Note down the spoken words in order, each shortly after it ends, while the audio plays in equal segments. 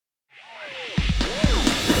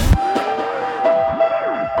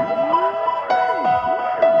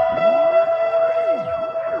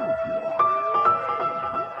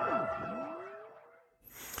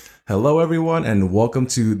Hello, everyone, and welcome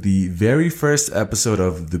to the very first episode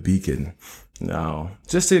of The Beacon. Now,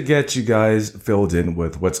 just to get you guys filled in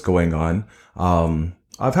with what's going on,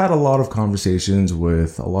 I've had a lot of conversations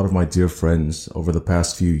with a lot of my dear friends over the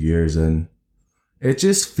past few years, and it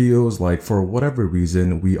just feels like for whatever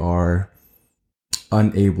reason, we are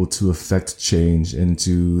unable to affect change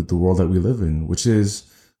into the world that we live in, which is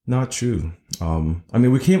not true.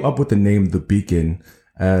 We came up with the name The Beacon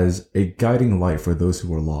as a guiding light for those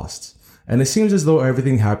who are lost. And it seems as though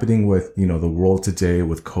everything happening with, the world today,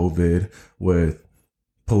 with COVID, with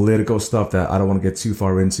political stuff that I don't want to get too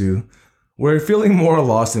far into, we're feeling more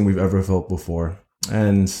lost than we've ever felt before.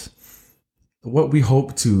 And what we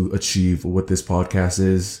hope to achieve with this podcast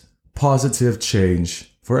is positive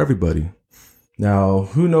change for everybody. Now,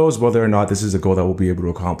 who knows whether or not this is a goal that we'll be able to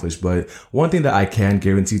accomplish, but one thing that I can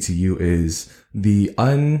guarantee to you is the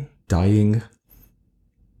undying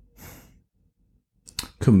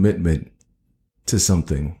commitment to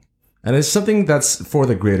something. And it's something that's for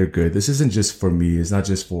the greater good. This isn't just for me. It's not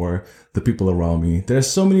just for the people around me. There's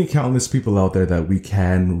so many countless people out there that we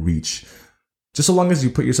can reach, just so long as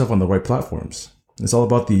you put yourself on the right platforms. It's all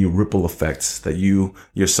about the ripple effects that you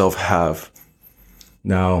yourself have.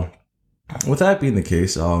 Now, with that being the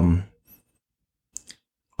case, I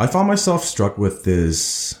found myself struck with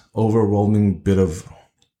this overwhelming bit of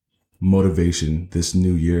motivation this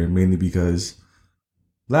new year, mainly because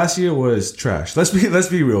last year was trash. Let's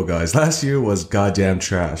be real, guys. Last year was goddamn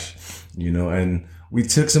trash, and we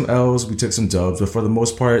took some L's, we took some dubs, but for the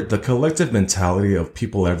most part, the collective mentality of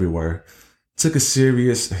people everywhere took a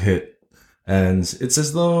serious hit. And it's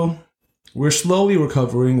as though we're slowly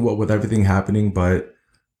recovering with everything happening, but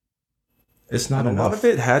it's not enough. A lot of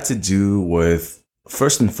it had to do with,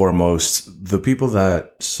 first and foremost, the people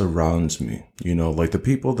that surround me, like the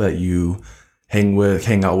people that you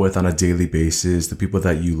hang out with on a daily basis, the people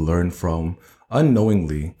that you learn from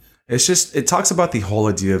unknowingly. It talks about the whole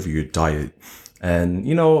idea of your diet. And,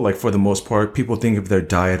 for the most part, people think of their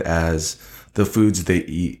diet as the foods they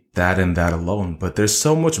eat, that and that alone. But there's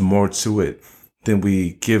so much more to it than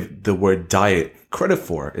we give the word diet credit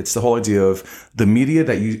for. It's the whole idea of the media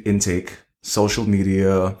that you intake, social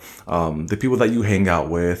media, the people that you hang out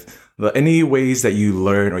with, any ways that you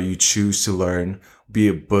learn or you choose to learn, be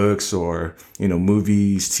it books or,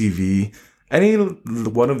 movies, TV, any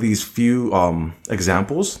one of these few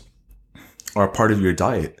examples are part of your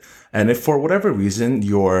diet. And if for whatever reason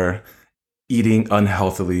you're eating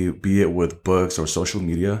unhealthily, be it with books or social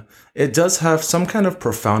media, it does have some kind of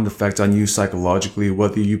profound effect on you psychologically,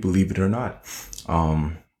 whether you believe it or not.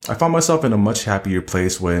 I found myself in a much happier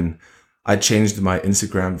place when I changed my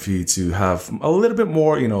Instagram feed to have a little bit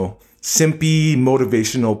more, simpy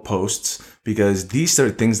motivational posts, because these are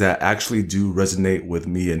things that actually do resonate with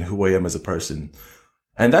me and who I am as a person.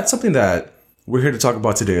 And that's something that we're here to talk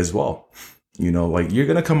about today as well. You're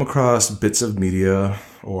going to come across bits of media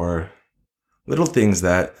or little things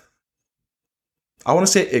that I want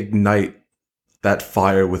to say ignite that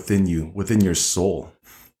fire within you, within your soul.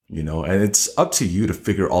 And it's up to you to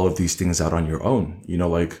figure all of these things out on your own.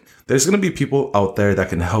 There's going to be people out there that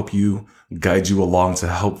can help you, guide you along to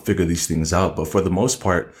help figure these things out. But for the most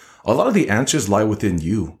part, a lot of the answers lie within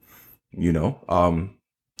you.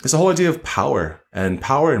 It's the whole idea of power, and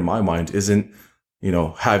power in my mind isn't,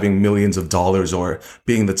 having millions of dollars or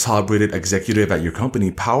being the top rated executive at your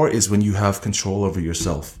company. Power is when you have control over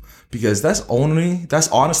yourself, because that's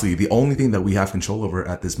honestly the only thing that we have control over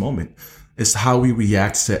at this moment. Is how we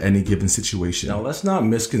react to any given situation. Now, let's not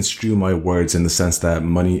misconstrue my words in the sense that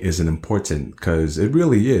money isn't important, because it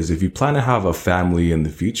really is. If you plan to have a family in the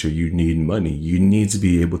future, you need money. You need to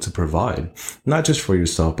be able to provide, not just for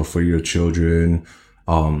yourself, but for your children.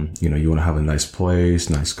 You want to have a nice place,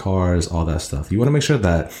 nice cars, all that stuff. You want to make sure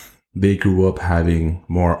that they grew up having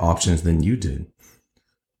more options than you did.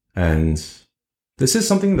 And this is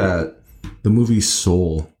something that the movie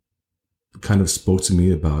Soul kind of spoke to me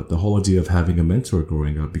about, the whole idea of having a mentor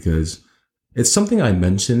growing up, because it's something I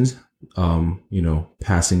mentioned,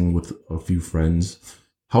 passing with a few friends,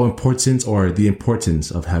 how important or the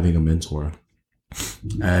importance of having a mentor.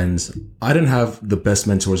 And I didn't have the best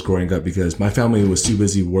mentors growing up because my family was too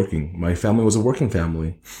busy working. My family was a working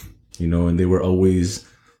family, and they were always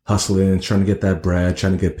hustling, trying to get that bread,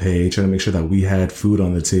 trying to get paid, trying to make sure that we had food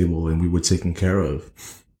on the table and we were taken care of,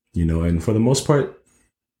 and for the most part,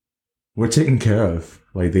 we're taken care of.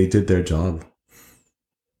 Like, they did their job.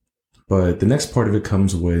 But the next part of it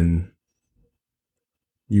comes when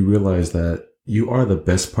you realize that you are the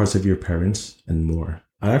best parts of your parents and more.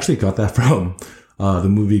 I actually got that from the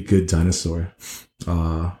movie Good Dinosaur.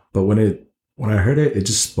 But when I heard it, it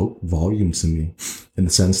just spoke volumes to me. in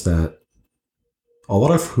the sense that a lot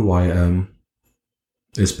of who I am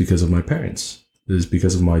is because of my parents. It is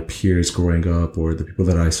because of my peers growing up or the people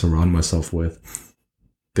that I surround myself with.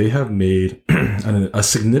 They have made a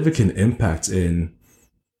significant impact in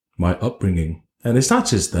my upbringing. And it's not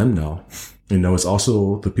just them now. It's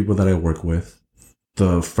also the people that I work with,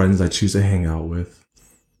 the friends I choose to hang out with.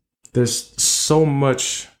 There's so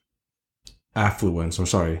much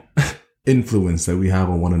influence that we have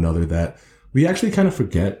on one another that we actually kind of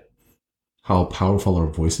forget how powerful our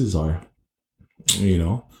voices are,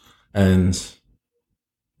 And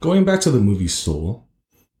going back to the movie Soul,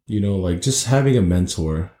 like just having a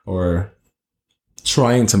mentor or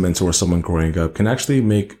trying to mentor someone growing up can actually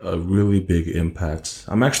make a really big impact.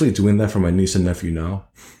 I'm actually doing that for my niece and nephew now,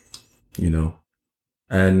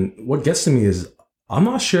 And what gets to me is I'm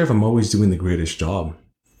not sure if I'm always doing the greatest job.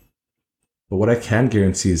 But what I can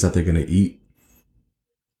guarantee is that they're going to eat.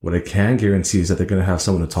 What I can guarantee is that they're going to have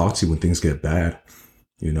someone to talk to when things get bad.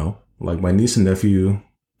 Like my niece and nephew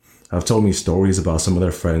have told me stories about some of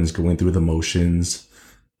their friends going through the motions.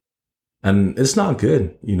 And it's not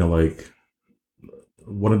good. Like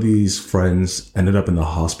one of these friends ended up in the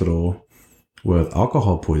hospital with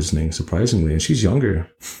alcohol poisoning, surprisingly. And she's younger,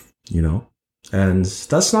 And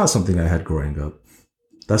that's not something I had growing up.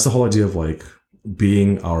 That's the whole idea of like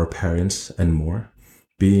being our parents and more,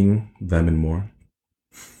 being them and more.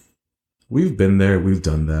 We've been there, we've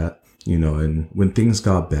done that, and when things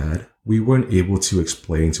got bad, we weren't able to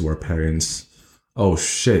explain to our parents, oh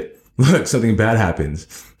shit, look, something bad happened.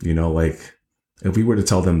 Like if we were to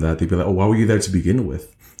tell them that, they'd be like, oh, why were you there to begin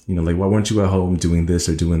with? Like, why weren't you at home doing this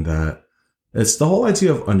or doing that? It's the whole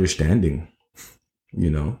idea of understanding,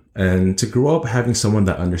 and to grow up having someone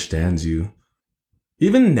that understands you.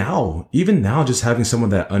 Even now, just having someone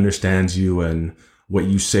that understands you and what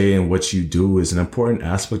you say and what you do is an important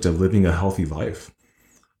aspect of living a healthy life.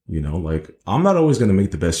 Like I'm not always going to make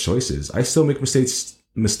the best choices. I still make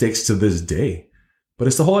mistakes to this day, but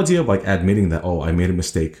it's the whole idea of like admitting that, oh, I made a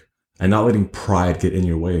mistake and not letting pride get in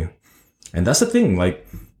your way. And that's the thing. Like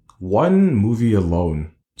one movie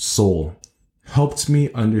alone, Soul, helped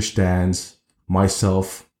me understand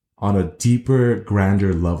myself on a deeper,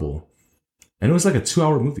 grander level. And it was like a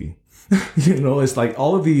 2-hour movie. It's like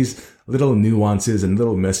all of these little nuances and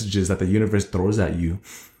little messages that the universe throws at you.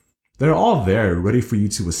 They're all there ready for you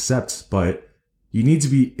to accept, but you need to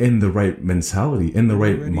be in the right mentality, in the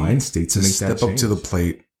right mind state to make that change. Step up to the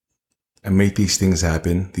plate and make these things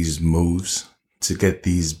happen, these moves to get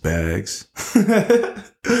these bags.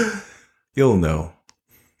 You'll know.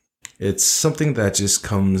 It's something that just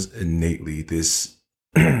comes innately, this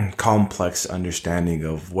complex understanding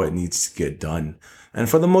of what needs to get done. And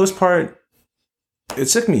for the most part, it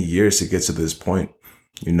took me years to get to this point.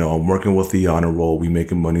 I'm working with the honor roll. We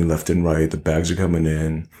making money left and right. The bags are coming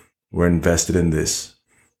in. We're invested in this.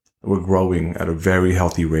 We're growing at a very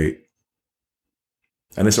healthy rate.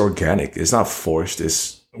 And it's organic. It's not forced.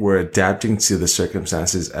 We're adapting to the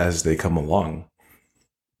circumstances as they come along.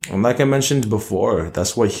 And like I mentioned before,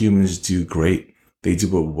 that's what humans do great. They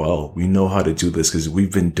do it well. We know how to do this because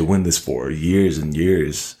we've been doing this for years and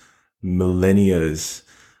years, millennia.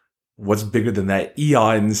 What's bigger than that?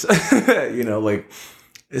 Eons. Like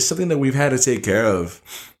it's something that we've had to take care of,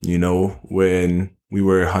 when we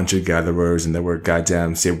were hunter-gatherers and there were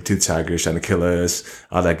goddamn saber-toothed tigers trying to kill us,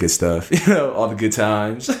 all that good stuff, all the good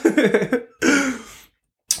times.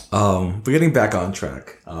 But getting back on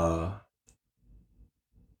track,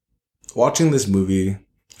 watching this movie,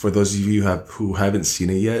 for those of you who haven't seen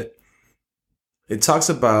it yet, it talks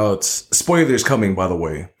about, spoilers coming, by the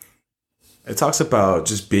way. It talks about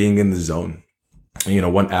just being in the zone.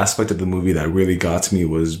 And, one aspect of the movie that really got to me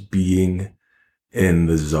was being in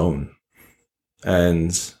the zone.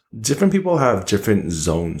 And different people have different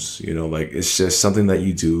zones, like it's just something that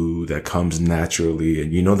you do that comes naturally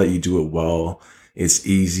and that you do it well. It's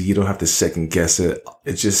easy. You don't have to second guess it.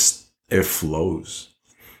 It flows.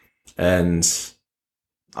 And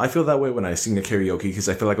I feel that way when I sing a karaoke because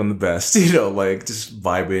I feel like I'm the best, like just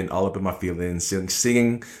vibing all up in my feelings.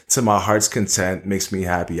 Singing to my heart's content makes me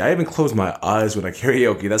happy. I even close my eyes when I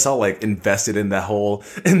karaoke. That's how like invested in that whole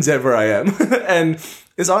endeavor I am. And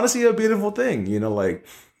it's honestly a beautiful thing, like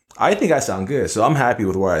I think I sound good. So I'm happy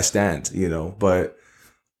with where I stand, but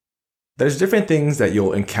there's different things that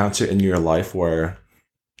you'll encounter in your life where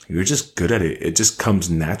you're just good at it. It just comes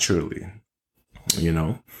naturally,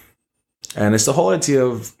 And it's the whole idea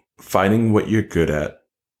of finding what you're good at,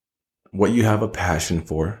 what you have a passion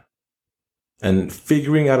for, and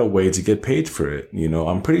figuring out a way to get paid for it.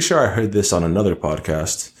 I'm pretty sure I heard this on another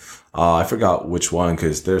podcast. I forgot which one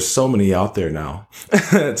because there's so many out there now,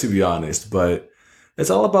 to be honest. But It's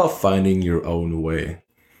all about finding your own way.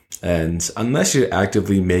 And unless you're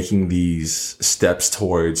actively making these steps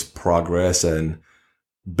towards progress and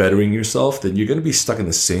bettering yourself, then you're going to be stuck in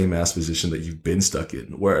the same ass position that you've been stuck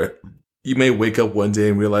in, where you may wake up one day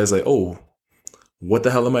and realize like, oh, what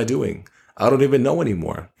the hell am I doing? I don't even know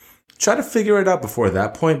anymore. Try to figure it out before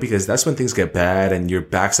that point, because that's when things get bad and your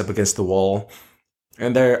back's up against the wall.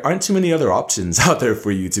 And there aren't too many other options out there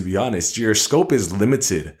for you, to be honest. Your scope is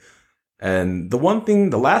limited. And the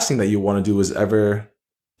last thing that you want to do is ever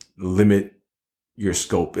limit your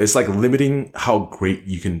scope. It's like limiting how great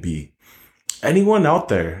you can be. Anyone out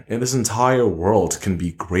there in this entire world can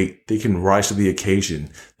be great. They can rise to the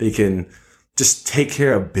occasion. They can just take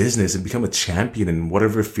care of business and become a champion in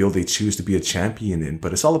whatever field they choose to be a champion in.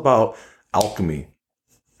 But it's all about alchemy.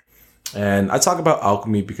 And I talk about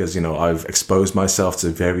alchemy because, I've exposed myself to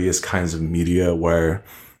various kinds of media where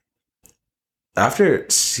after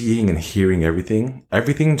seeing and hearing everything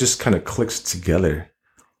just kind of clicks together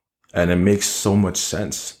and it makes so much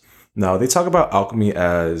sense. Now, they talk about alchemy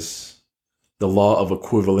as the law of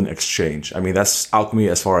equivalent exchange. I mean, that's alchemy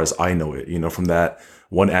as far as I know it, from that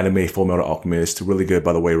one anime, Full Metal Alchemist, really good,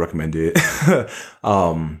 by the way, recommend it. It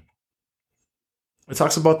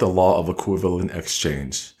talks about the law of equivalent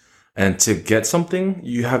exchange. And to get something,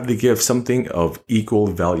 you have to give something of equal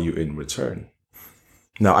value in return.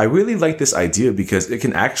 Now, I really like this idea because it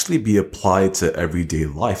can actually be applied to everyday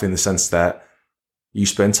life in the sense that you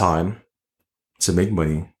spend time to make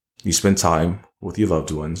money. You spend time with your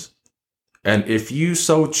loved ones. And if you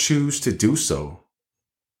so choose to do so,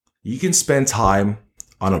 you can spend time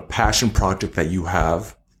on a passion project that you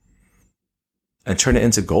have and turn it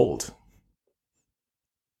into gold.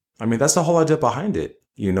 I mean, that's the whole idea behind it.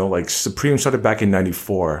 Like Supreme started back in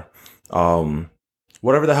 94.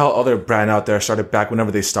 Whatever the hell other brand out there started back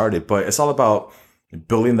whenever they started. But it's all about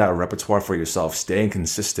building that repertoire for yourself, staying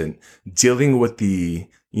consistent, dealing with the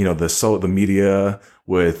media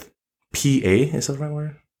with PA. Is that the right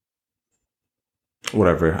word?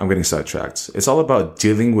 Whatever, I'm getting sidetracked. It's all about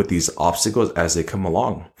dealing with these obstacles as they come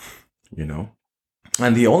along,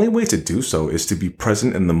 And the only way to do so is to be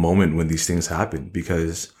present in the moment when these things happen.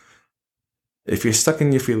 Because if you're stuck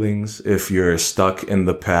in your feelings, if you're stuck in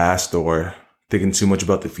the past or thinking too much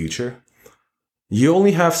about the future, you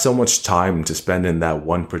only have so much time to spend in that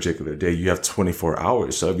one particular day. You have 24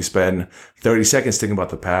 hours. So if you spend 30 seconds thinking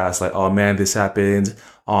about the past, like, oh man, this happened.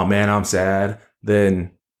 Oh man, I'm sad.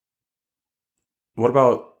 Then what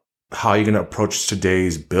about how you're going to approach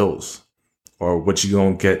today's bills, or what you're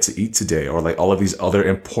going to get to eat today, or like all of these other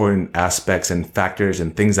important aspects and factors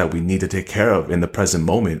and things that we need to take care of in the present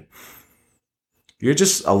moment? You're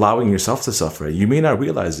just allowing yourself to suffer. You may not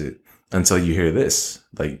realize it until you hear this.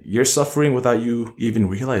 Like, you're suffering without you even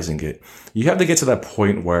realizing it. You have to get to that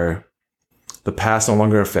point where the past no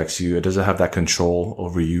longer affects you. It doesn't have that control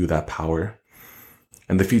over you, that power.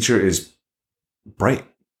 And the future is bright.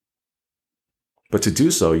 But to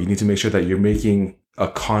do so, you need to make sure that you're making a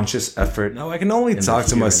conscious effort. Now, I can only talk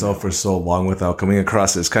to myself for so long without coming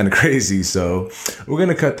across as kind of crazy. So we're going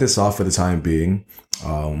to cut this off for the time being.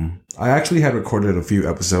 I actually had recorded a few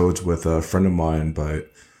episodes with a friend of mine,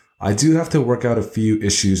 but I do have to work out a few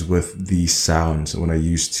issues with the sound when I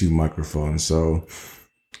use two microphones. So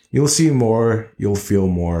you'll see more, you'll feel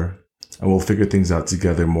more, and we'll figure things out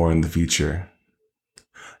together more in the future.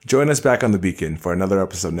 Join us back on The Beacon for another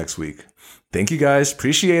episode next week. Thank you guys.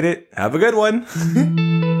 Appreciate it. Have a good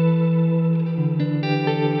one.